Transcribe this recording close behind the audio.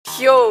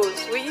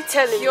yours, what you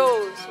telling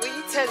yours, what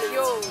you telling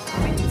yours,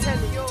 what you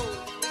telling yours.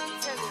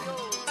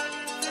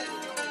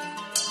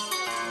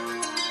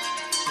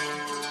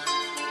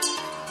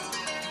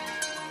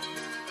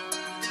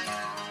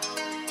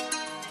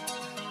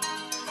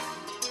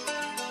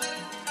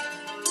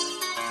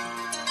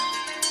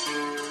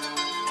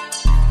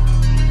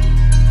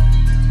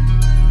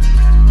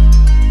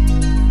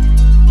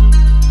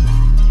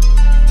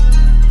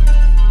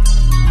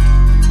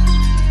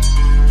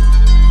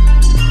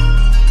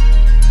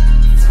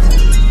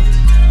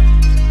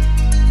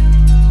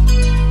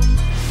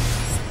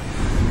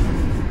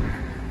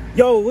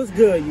 Yo, what's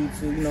good,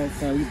 YouTube? You know what I'm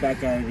saying? We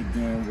back at it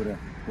again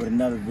with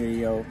another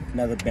video,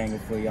 another banger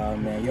for y'all,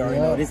 man. You already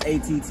know this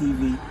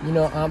ATTV. You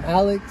know, I'm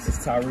Alex. It's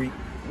Tariq.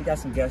 We got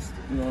some guests,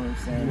 you know what I'm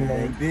saying?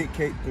 Yeah, big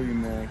K3,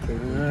 man.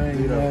 K3.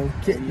 You know,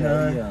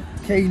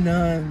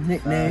 K9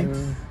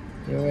 nicknames.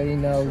 You already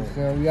know.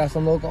 We got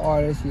some local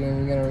artists, you know,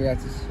 we're gonna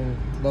react to some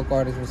local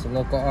artists with some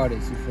local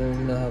artists. You feel me?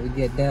 You know how we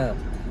get down.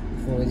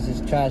 You feel me? This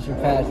is trash and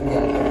pass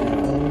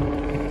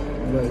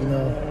reaction. But you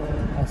know,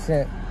 I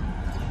said,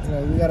 you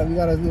know, we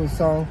got a little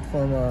song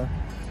from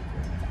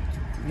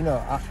you know,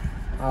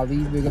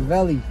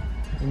 Pass-Biggavelli.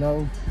 You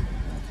know,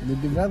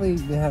 Biggavelli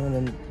been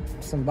having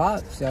some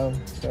bops, so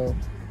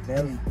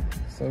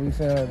we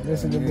said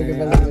this is the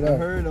Biggavelli. I haven't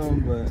heard them,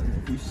 but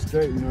if you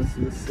straight, you know,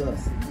 see what's up.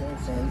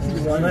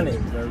 Keep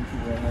 100, bro.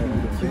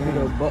 Keep it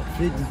a buck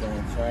 50.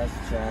 Trash,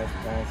 pass.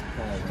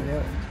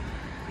 Yep.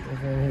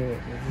 Let's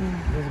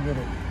get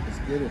it. Let's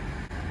get it.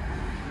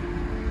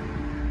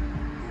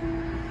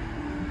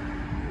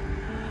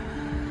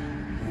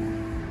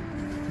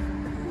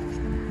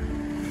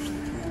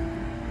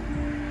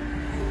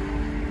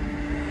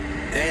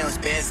 Damn, it's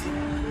fancy.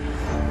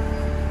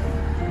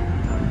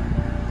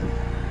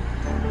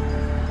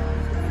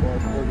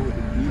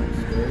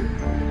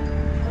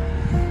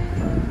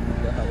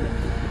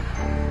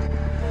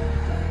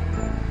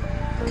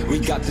 We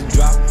got the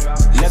drop,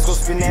 let's go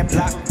spin that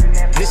block.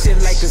 This shit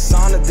like a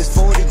sauna, this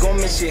 40 gon'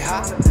 make shit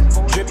hot.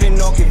 Drippin'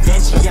 on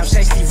convention, I'm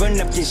shasty,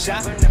 run up, get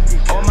shot.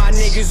 All my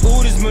niggas,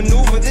 ooh, this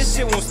maneuver, this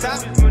shit won't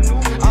stop.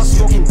 I'm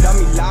smoking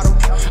dummy Lato,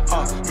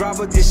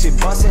 driver, this shit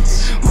bustin'.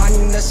 My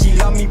Nina, she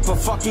love me, but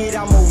fuck it,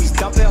 I'm always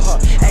dumping her.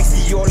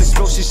 XD all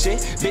explosive shit,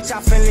 bitch, I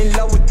fell in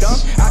love with them.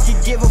 I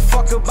could give a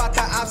fuck about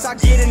the ops, I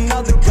get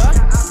another gun.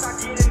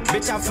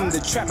 Bitch, I'm from the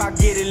trap, I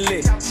get it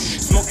lit.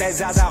 Smoke that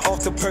Zaza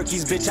off the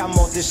perkies, bitch, I'm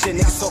off this shit.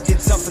 Niggas talking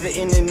tough for the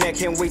internet,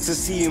 can't wait to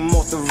see him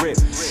off the rip.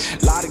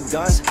 Lot of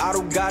guns, I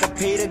don't gotta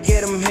pay to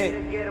get him hit.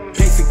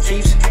 Play for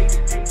keeps.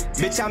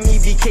 Bitch, I'm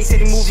EVK,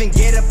 said he moving,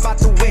 get up out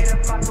the way.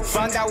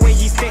 Find out where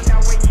he stay,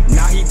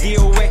 now he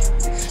DOA.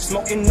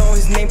 Smoking on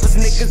his name, plus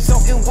niggas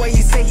talking what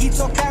he say. He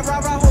talk that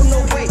rah-rah, hold no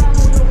way.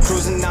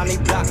 Cruising down they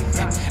block,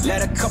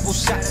 let a couple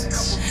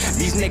shots.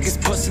 These niggas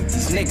pussy,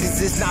 these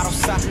niggas is not on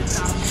side.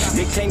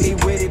 They claim they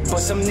with it, but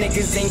some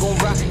niggas ain't gon'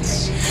 rock.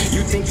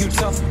 You think you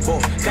tough, boy,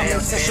 come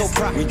and test your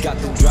prop. We got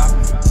the drop,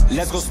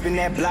 let's go spin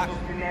that block.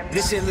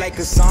 This shit like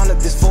a sauna,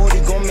 this 40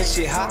 gon' make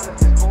shit hot.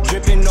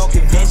 Drippin' on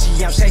convention,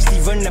 I'm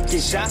shasty, run up,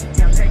 get shot.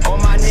 All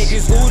my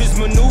niggas, ooh, this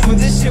maneuver,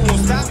 this shit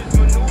won't stop.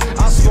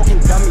 I'm smoking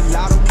dummy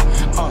Lato,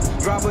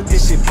 driver,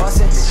 this shit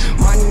bustin'.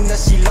 My Nina,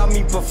 she love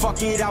me, but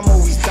fuck it, I'm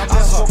always dumping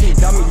her. I'm smoking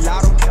dummy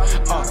Lato,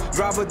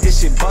 driver, this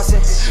shit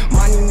bustin'.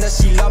 My Nina,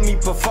 she love me,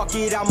 but fuck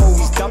it, I'm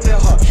always dumping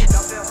her.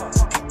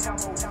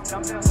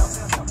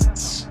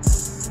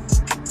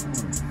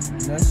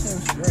 That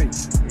shit's straight.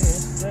 Yeah,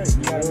 it's straight.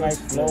 You got a nice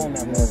flow on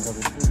that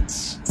motherfucker, too.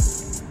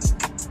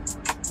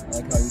 I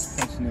like how he's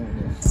punching in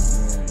with this.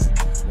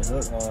 The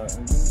hook hard.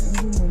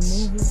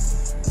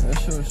 That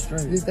shit was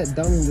straight. This that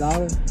dummy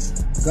Lato.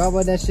 God,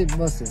 about that shit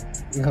bustin'.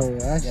 Yo,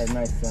 that's got a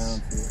nice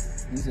sound to it.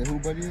 You said who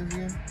buddy is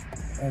again?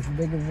 That's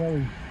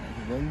Biggavelli.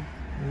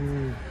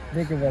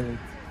 Biggavelli.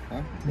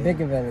 Huh?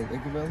 Biggavelli.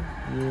 Biggavelli?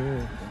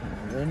 Yeah.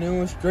 That name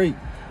was straight.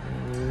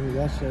 Yeah,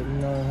 that shit, you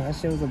know, that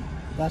shit was a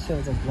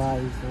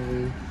vibe for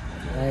me.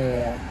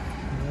 Yeah.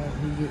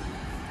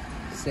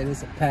 He said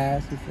it's a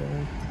pass, you feel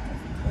me?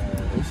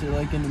 That shit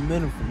like in the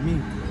middle for me.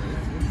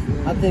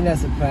 I think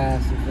that's a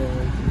pass, you feel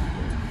me?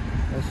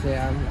 That shit,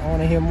 I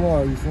want to hear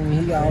more, you feel me?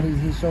 He got all these,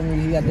 he showed me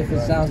he got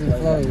different sounds and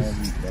flows.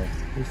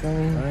 You feel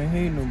me? I ain't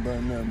hating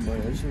about nothing,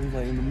 but that shit was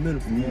like in the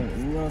middle for me. You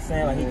know what I'm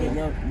saying? Like he get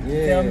young.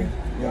 Yeah. Tell me?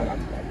 Yeah. I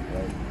can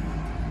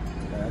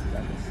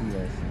see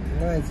that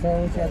shit. Right, tell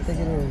me what y'all think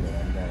it is.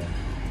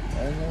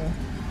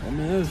 I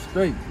mean, it was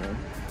straight, bro.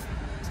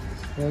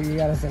 Well, you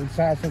gotta say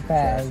trash and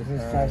pass.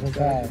 It's trash and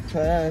pass.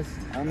 Pass.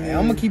 I mean,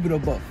 I'm gonna keep it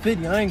about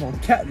 50. I ain't gonna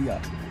cap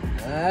y'all.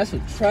 That's a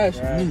trash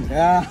for me.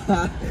 I'm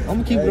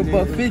gonna keep it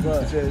about 50.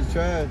 It's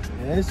trash.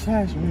 Yeah, it's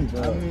trash for me,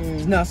 bro. I mean,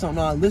 It's not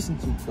something I listen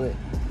to, but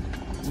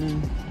I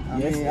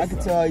mean, I can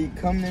tell how you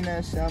coming in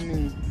that shit. I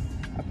mean,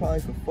 I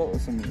probably could fuck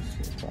with some of this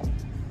shit, probably.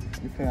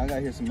 I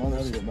gotta hear some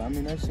other shit, but I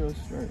mean, that shit was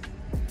straight.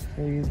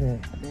 what do you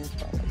think? I think it's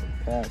probably like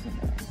a pass in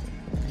that.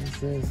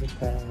 This is a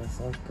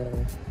pass,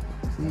 okay.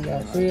 So you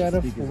got 3 out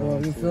of 4,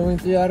 you feel me?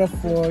 3 out of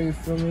 4, you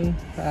feel me?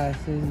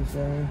 Passes, you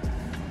feel me?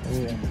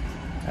 Yeah.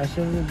 That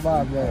shit was a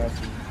vibe, bro.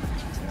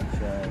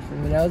 I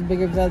mean, that was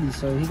Biggavelli,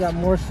 so he got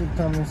more shit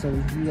coming, so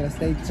you gotta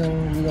stay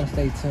tuned. We gonna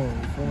stay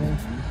tuned, you feel me?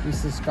 We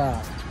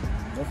subscribe.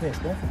 Don't forget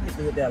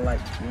to hit that like,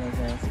 you know what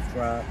I'm saying?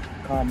 Subscribe,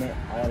 comment,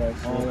 all that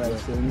shit. All that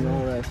shit, you know,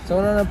 all that shit. So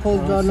on the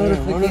post y'all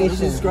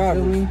notifications, you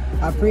feel me?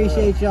 I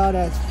appreciate y'all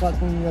that's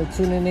fucking, you know,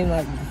 tuning in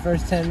like the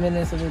first 10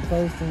 minutes of the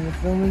posting, you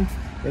feel me?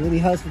 It really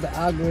helps with the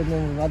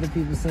algorithm of other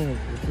people seeing it,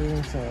 you feel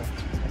me? So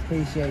I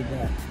appreciate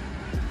that.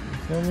 You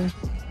feel me?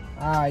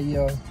 Alright,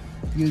 yo,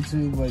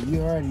 YouTube, but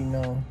you already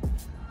know.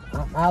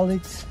 I'm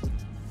Alex.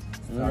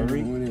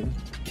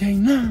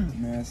 K9.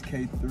 Man, it's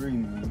K3,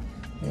 man.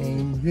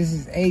 And this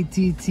is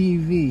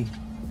ATTV.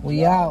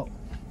 We out.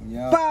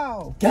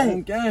 Bow!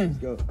 Gang. Let's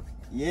go.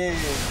 Yeah.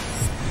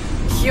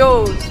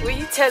 Yours, what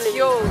you telling?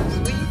 Yours,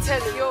 what you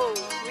telling? Yours.